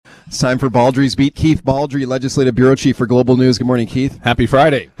It's time for Baldrey's Beat. Keith Baldrey, Legislative Bureau Chief for Global News. Good morning, Keith. Happy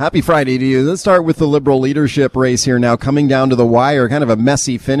Friday. Happy Friday to you. Let's start with the Liberal leadership race here now, coming down to the wire. Kind of a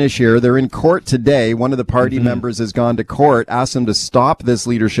messy finish here. They're in court today. One of the party members has gone to court, asked them to stop this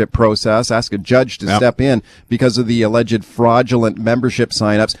leadership process, ask a judge to step in because of the alleged fraudulent membership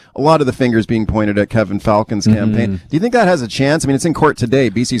signups. A lot of the fingers being pointed at Kevin Falcon's campaign. Do you think that has a chance? I mean, it's in court today,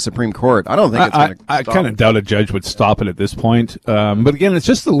 BC Supreme Court. I don't think it's going to I kind of doubt a judge would stop it at this point. But again, it's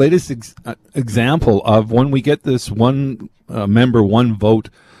just the latest example of when we get this one member, one vote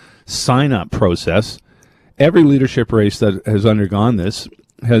sign-up process. Every leadership race that has undergone this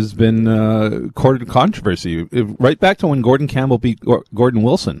has been courted controversy. Right back to when Gordon Campbell beat Gordon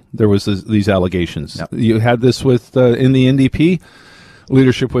Wilson, there was these allegations. Yep. You had this with in the NDP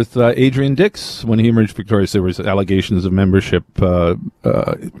leadership with Adrian Dix. When he emerged victorious, there was allegations of membership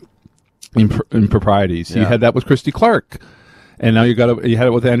improprieties. Yeah. You had that with Christy Clark. And now you had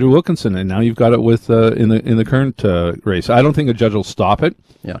it with Andrew Wilkinson, and now you've got it with in the current race. I don't think a judge will stop it.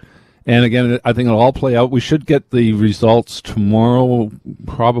 Yeah. And again, I think it'll all play out. We should get the results tomorrow,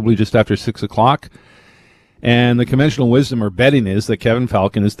 probably just after 6:00. And the conventional wisdom or betting is that Kevin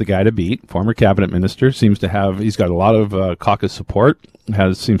Falcon is the guy to beat. Former cabinet minister, he's got a lot of caucus support.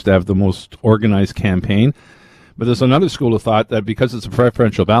 Seems to have the most organized campaign. But there's another school of thought that because it's a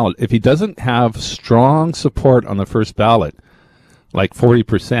preferential ballot, if he doesn't have strong support on the first ballot, like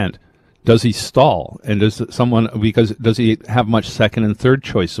 40%, does he stall? And does he have much second and third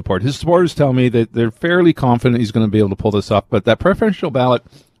choice support? His supporters tell me that they're fairly confident he's going to be able to pull this off, but that preferential ballot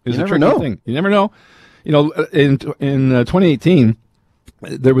is a tricky thing. You never know. You know, in 2018,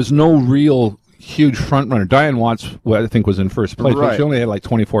 there was no real huge front runner. Diane Watts, I think, was in first place, but she only had like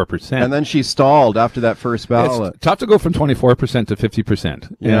 24%. And then she stalled after that first ballot. It's tough to go from 24% to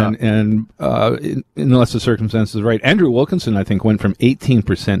 50%. Yeah. And unless the circumstances are right. Andrew Wilkinson, I think, went from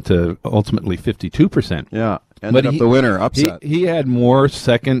 18% to ultimately 52%. Yeah. Ended up the winner, upset. He had more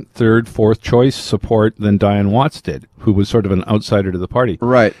second, third, fourth choice support than Diane Watts did, who was sort of an outsider to the party.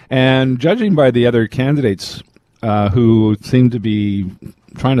 Right. And judging by the other candidates who seem to be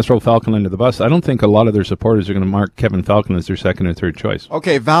trying to throw Falcon under the bus, I don't think a lot of their supporters are going to mark Kevin Falcon as their second or third choice.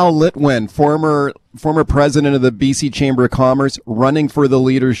 Okay, Val Litwin, former president of the BC Chamber of Commerce, running for the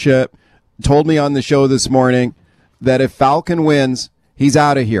leadership, told me on the show this morning that if Falcon wins, he's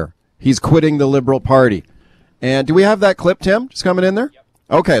out of here. He's quitting the Liberal Party. And do we have that clip, Tim? Just coming in there? Yep.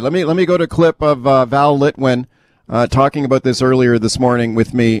 Okay, let me go to a clip of Val Litwin talking about this earlier this morning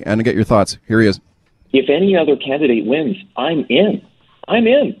with me and get your thoughts. Here he is. If any other candidate wins, I'm in.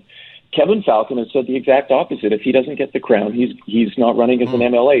 Kevin Falcon has said the exact opposite. If he doesn't get the crown, he's not running as an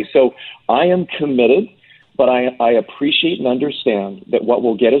MLA. So I am committed, but I appreciate and understand that what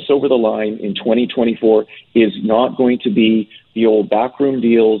will get us over the line in 2024 is not going to be the old backroom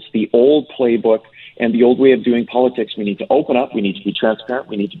deals, the old playbook, and the old way of doing politics. We need to open up. We need to be transparent.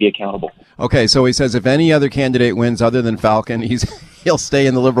 We need to be accountable. Okay, so he says if any other candidate wins other than Falcon, he'll stay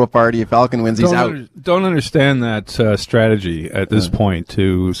in the Liberal Party. If Falcon wins, he's out. Don't understand that strategy at this point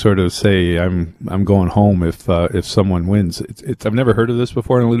to sort of say I'm going home if someone wins. I've never heard of this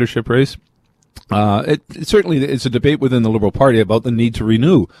before in a leadership race. It certainly is a debate within the Liberal Party about the need to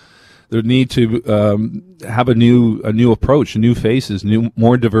renew. The need to have a new approach, new faces,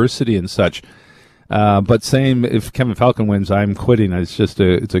 more diversity and such. But saying if Kevin Falcon wins, I'm quitting, it's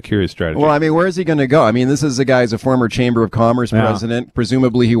a curious strategy. Well, I mean, where is he going to go? I mean, this is a guy who's a former Chamber of Commerce president.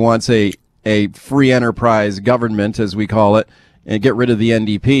 Presumably he wants a free enterprise government, as we call it, and get rid of the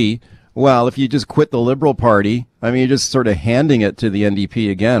NDP. Well, if you just quit the Liberal Party, I mean, you're just sort of handing it to the NDP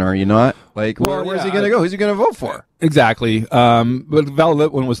again, are you not? Like, where's he going to go? Who's he going to vote for? Exactly. But Val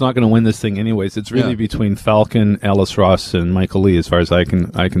Litwin was not going to win this thing anyways. It's really between Falcon, Ellis Ross, and Michael Lee, as far as I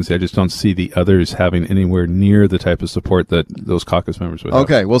can see. I just don't see the others having anywhere near the type of support that those caucus members would have.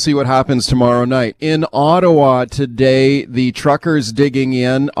 Okay, we'll see what happens tomorrow night. In Ottawa today, the truckers digging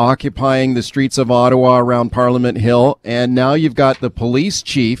in, occupying the streets of Ottawa around Parliament Hill, and now you've got the police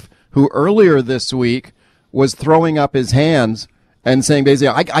chief who earlier this week was throwing up his hands and saying basically,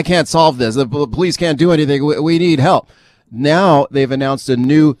 I can't solve this. The police can't do anything. We need help. Now they've announced a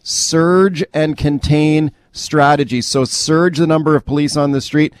new surge and contain strategy. So surge the number of police on the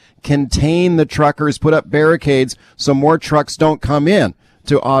street, contain the truckers, put up barricades so more trucks don't come in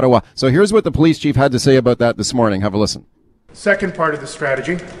to Ottawa. So here's what the police chief had to say about that this morning. Have a listen. Second part of the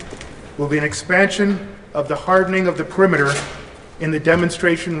strategy will be an expansion of the hardening of the perimeter in the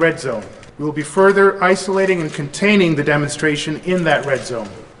demonstration red zone. We will be further isolating and containing the demonstration in that red zone.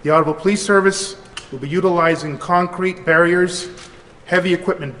 The Ottawa Police Service will be utilizing concrete barriers, heavy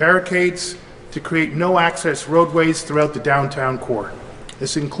equipment barricades to create no access roadways throughout the downtown core.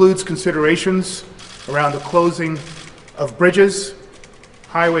 This includes considerations around the closing of bridges,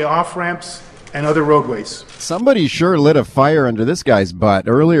 highway off-ramps, and other roadways. Somebody sure lit a fire under this guy's butt.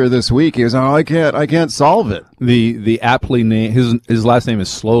 Earlier this week, he was, I can't solve it. The aptly name, his last name is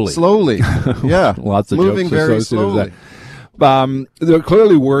Slowly. Slowly, yeah. Lots of moving jokes very associated with slowly. that. They're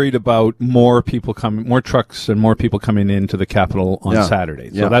clearly worried about more trucks and more people coming into the Capitol on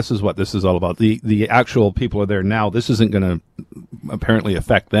Saturday. So this is what this is all about. The actual people are there now. This isn't going to apparently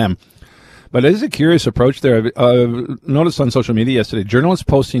affect them. But it is a curious approach there. I've noticed on social media yesterday, journalists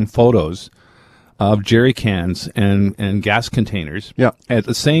posting photos of jerry cans and gas containers. Yeah. At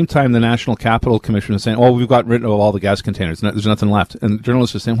the same time, the National Capital Commission is saying, we've got rid of all the gas containers. There's nothing left. And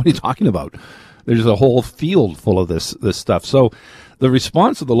journalists are saying, what are you talking about? There's a whole field full of this stuff. So the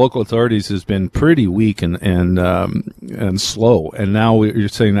response of the local authorities has been pretty weak and slow. And now you're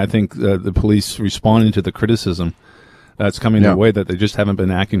saying, I think, the police responding to the criticism that's coming their way, that they just haven't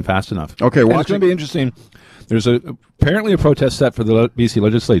been acting fast enough. Okay, well, it's going to be interesting. There's apparently a protest set for the BC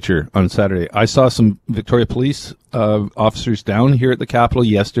legislature on Saturday. I saw some Victoria Police officers down here at the Capitol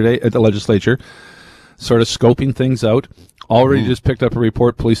yesterday at the legislature, sort of scoping things out. Already just picked up a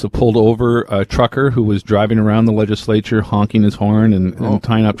report. Police have pulled over a trucker who was driving around the legislature, honking his horn and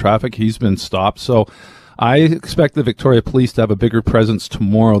tying up traffic. He's been stopped. So I expect the Victoria Police to have a bigger presence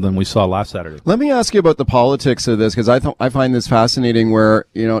tomorrow than we saw last Saturday. Let me ask you about the politics of this, because I find this fascinating. Where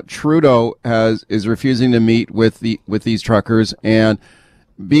Trudeau is refusing to meet with these truckers and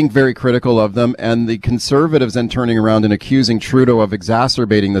being very critical of them, and the Conservatives then turning around and accusing Trudeau of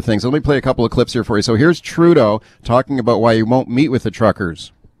exacerbating the thing. So let me play a couple of clips here for you. So here's Trudeau talking about why he won't meet with the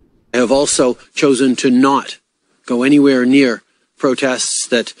truckers. I have also chosen to not go anywhere near protests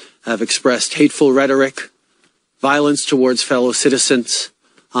that have expressed hateful rhetoric, violence towards fellow citizens,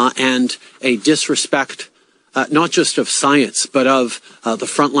 and a disrespect not just of science, but of the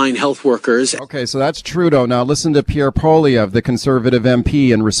frontline health workers. Okay, so that's Trudeau. Now listen to Pierre Poilievre, the Conservative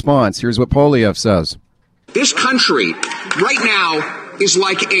MP, in response. Here's what Poilievre says. This country right now is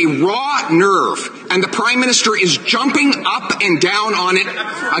like a raw nerve, and the Prime Minister is jumping up and down on it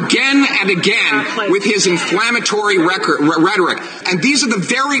again and again with his inflammatory rhetoric. And these are the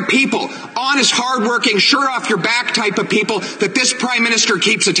very people, honest, hardworking, shirt off your back type of people that this Prime Minister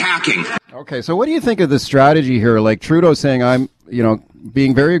keeps attacking. Okay, so what do you think of the strategy here? Like Trudeau saying, I'm,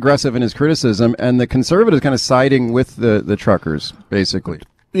 being very aggressive in his criticism, and the Conservatives kind of siding with the truckers, basically.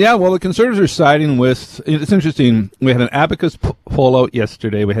 Yeah, well, the Conservatives are siding with, it's interesting, we had an Abacus poll out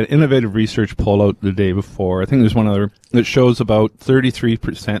yesterday, we had Innovative Research poll out the day before, I think there's one other, that shows about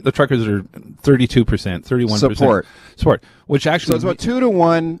 33%, the truckers are 32%, 31%. Support. Which actually... So it's about 2 to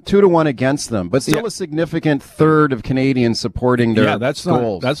 1 against them, but still a significant third of Canadians supporting their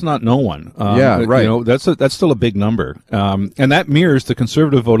goals. That's not no one. Right. That's still a big number. And that mirrors the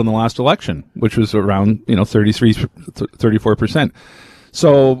Conservative vote in the last election, which was around, 34%.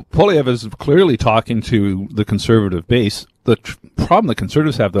 So Poilievre is clearly talking to the Conservative base. The problem the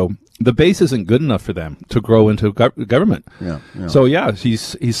Conservatives have, though, the base isn't good enough for them to grow into government. So,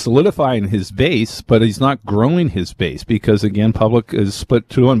 he's solidifying his base, but he's not growing his base because, again, public is split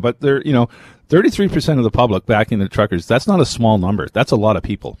 2 to 1. But they're, 33% of the public backing the truckers. That's not a small number. That's a lot of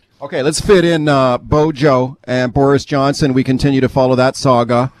people. Okay, let's fit in Bojo and Boris Johnson. We continue to follow that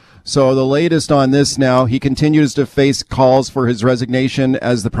saga. So the latest on this now, he continues to face calls for his resignation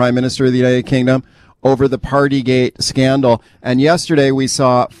as the Prime Minister of the United Kingdom over the Partygate scandal. And yesterday we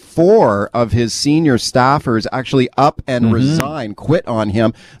saw 4 of his senior staffers actually up and resign, quit on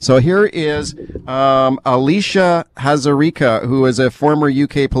him. So here is Alicia Hazarika, who is a former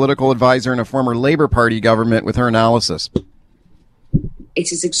UK political advisor in a former Labour Party government, with her analysis.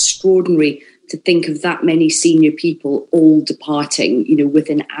 It is extraordinary to think of that many senior people all departing,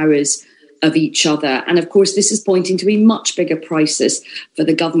 within hours of each other. And of course, this is pointing to a much bigger crisis for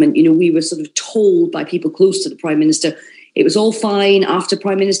the government. We were sort of told by people close to the Prime Minister, it was all fine after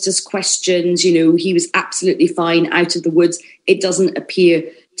Prime Minister's questions, he was absolutely fine, out of the woods. It doesn't appear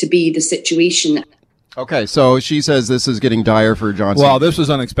to be the situation. Okay, so she says this is getting dire for Johnson. Well, this was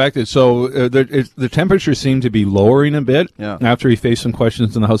unexpected. So the temperature seemed to be lowering a bit after he faced some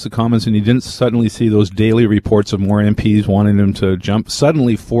questions in the House of Commons, and he didn't suddenly see those daily reports of more MPs wanting him to jump.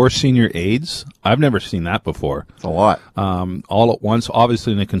 Suddenly, 4 senior aides. I've never seen that before. It's a lot. All at once,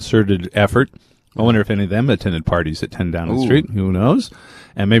 obviously in a concerted effort. I wonder if any of them attended parties at 10 Downing Street. Who knows?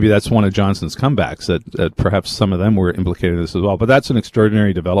 And maybe that's one of Johnson's comebacks, that perhaps some of them were implicated in this as well. But that's an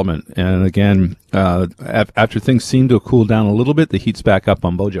extraordinary development. And again, after things seem to cool down a little bit, the heat's back up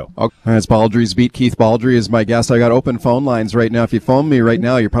on Bojo. Okay. It's Baldrey's Beat. Keith Baldrey is my guest. I got open phone lines right now. If you phone me right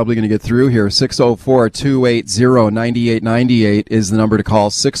now, you're probably going to get through here. 604-280-9898 is the number to call.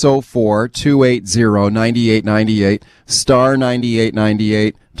 604-280-9898. Star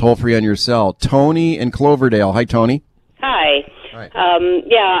 9898. Toll free on your cell. Tony in Cloverdale. Hi, Tony. Hi.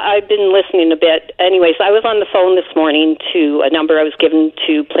 I've been listening a bit. Anyways, I was on the phone this morning to a number I was given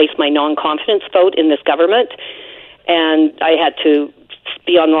to place my non-confidence vote in this government, and I had to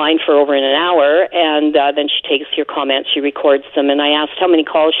be on the line for over an hour, and then she takes your comments, she records them, and I asked how many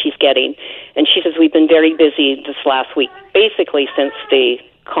calls she's getting, and she says, we've been very busy this last week, basically since the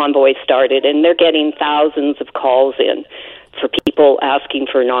convoy started, and they're getting thousands of calls in for people asking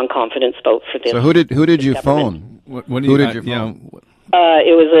for a non-confidence vote for this. So who did you phone? Who did you phone?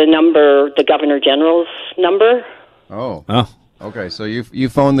 It was a number, the Governor General's number. Oh. Okay, so you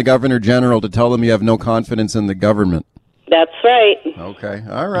phoned the Governor General to tell them you have no confidence in the government. That's right. Okay,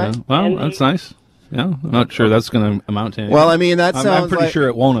 all right. Yeah. Well, that's nice. Yeah, I'm not sure that's going to amount to anything. Well, I mean, that sounds I'm pretty sure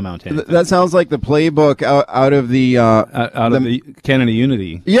it won't amount to anything. That sounds like the playbook out of the out of the Canada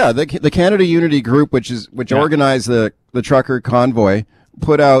Unity. Yeah, the Canada Unity group, which organized the trucker convoy,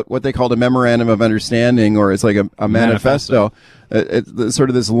 put out what they called a memorandum of understanding, or it's like a manifesto. It's sort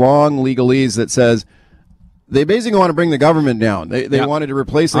of this long legalese that says they basically want to bring the government down. They wanted to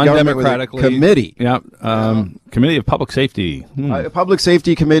replace the government with a committee. Yeah, Committee of Public Safety. A public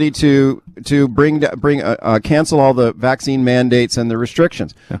safety committee to cancel all the vaccine mandates and the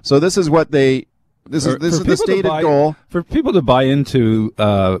restrictions. Yeah. So this is what this is the stated goal. For people to buy into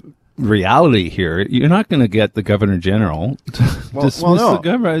reality here, you're not going to get the Governor General to dismiss the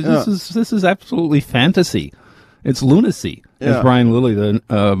government. Yeah. This is absolutely fantasy. It's lunacy, as Brian Lilly, the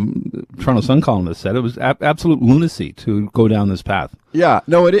Toronto Sun columnist, said. It was absolute lunacy to go down this path. Yeah,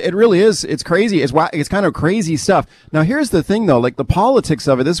 no, it really is. It's crazy. It's kind of crazy stuff. Now, here's the thing, though. Like, the politics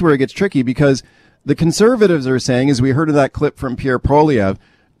of it, this is where it gets tricky, because the Conservatives are saying, as we heard in that clip from Pierre Poilievre,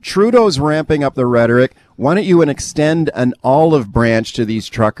 Trudeau's ramping up the rhetoric. Why don't you extend an olive branch to these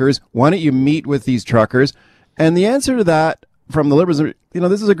truckers? Why don't you meet with these truckers? And the answer to that from the Liberals,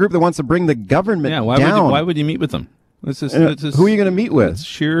 this is a group that wants to bring the government down. Why would you meet with them? Who are you going to meet with? It's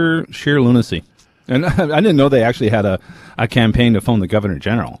sheer lunacy. And I didn't know they actually had a campaign to phone the Governor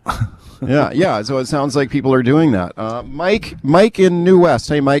General. Yeah. So it sounds like people are doing that. Mike in New West.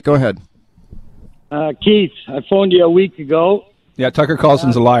 Hey, Mike, go ahead. Keith, I phoned you a week ago. Yeah, Tucker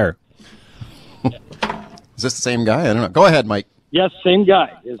Carlson's a liar. Is this the same guy? I don't know. Go ahead, Mike. Yes, same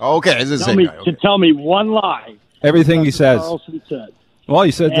guy. Okay, is this the same guy? Okay. To tell me one lie. Everything he says. Carlson said. Well,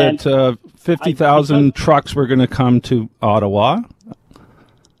 he said that 50,000 trucks were going to come to Ottawa.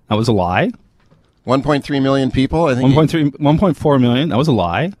 That was a lie. 1.3 million people, I think. 1.4 million. That was a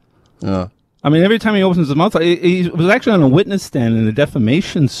lie. I mean, every time he opens his mouth, he was actually on a witness stand in a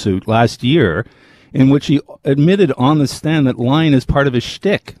defamation suit last year, in which he admitted on the stand that lying is part of his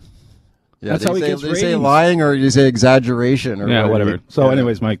shtick. Yeah, that's how he gets ratings. They say lying, or you say exaggeration, or whatever. So,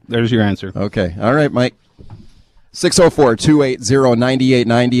 anyways, Mike, there's your answer. Okay, all right, Mike.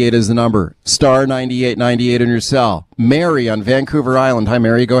 604-280-9898 is the number. Star 9898 in your cell. Mary on Vancouver Island. Hi,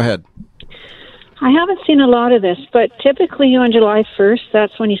 Mary. Go ahead. I haven't seen a lot of this, but typically on July 1st,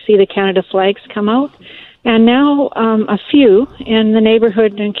 that's when you see the Canada flags come out. And now a few in the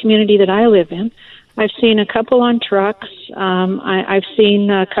neighborhood and community that I live in. I've seen a couple on trucks. I've seen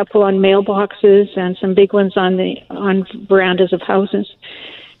a couple on mailboxes and some big ones on verandas of houses.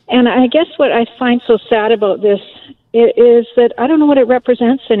 And I guess what I find so sad about this is that I don't know what it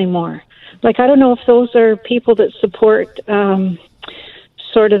represents anymore. Like, I don't know if those are people that support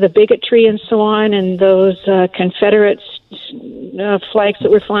sort of the bigotry and so on, and those Confederate flags that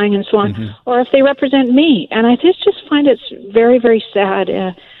were flying and so on, or if they represent me. And I just find it's very, very sad.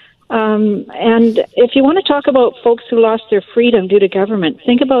 And if you want to talk about folks who lost their freedom due to government,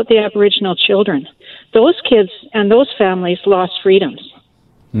 think about the Aboriginal children. Those kids and those families lost freedoms.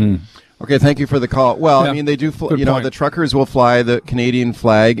 Okay, thank you for the call. Well, I mean, they do. The truckers will fly the Canadian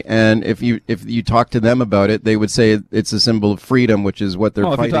flag, and if you talk to them about it, they would say it's a symbol of freedom, which is what they're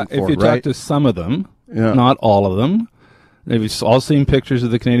fighting for. If you talk to some of them, not all of them, they've all seen pictures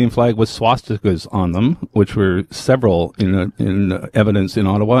of the Canadian flag with swastikas on them, which were several in evidence in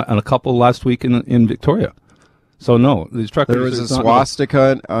Ottawa, and a couple last week in Victoria. So no, these truckers. There was a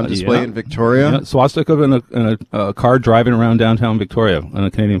swastika on display in Victoria. Yeah, swastika in a car driving around downtown Victoria on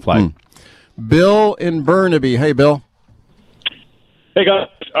a Canadian flag. Bill in Burnaby. Hey, Bill. Hey guys,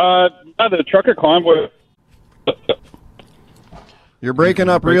 the trucker convoy. You're breaking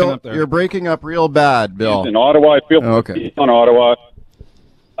up You're breaking up real bad, Bill. In Ottawa, I feel on Ottawa.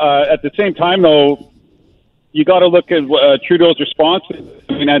 At the same time, though, you got to look at Trudeau's response.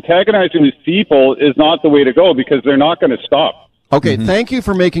 I mean, antagonizing these people is not the way to go because they're not going to stop. Okay, thank you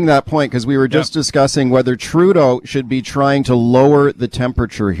for making that point, because we were just discussing whether Trudeau should be trying to lower the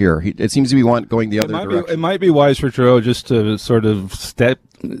temperature here. It seems to be going the other direction. It might be wise for Trudeau just to sort of stay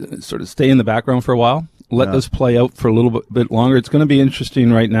in the background for a while. Let this play out for a little bit longer. It's going to be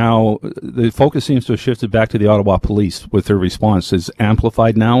interesting right now. The focus seems to have shifted back to the Ottawa police with their response. It's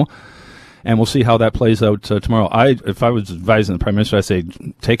amplified now, and we'll see how that plays out tomorrow. If I was advising the Prime Minister, I'd say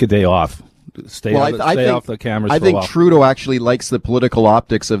take a day off. Stay off the cameras. I think Trudeau actually likes the political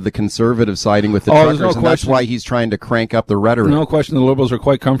optics of the Conservative siding with the truckers, and that's why he's trying to crank up the rhetoric. No question, the Liberals are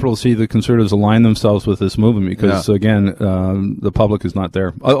quite comfortable to see the Conservatives align themselves with this movement because, again, the public is not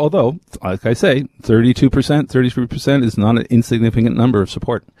there. Although, like I say, 32%, 33% is not an insignificant number of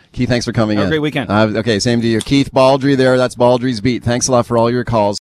support. Keith, thanks for coming in. Have a great weekend. Okay, same to you. Keith Baldrey there. That's Baldrey's Beat. Thanks a lot for all your calls.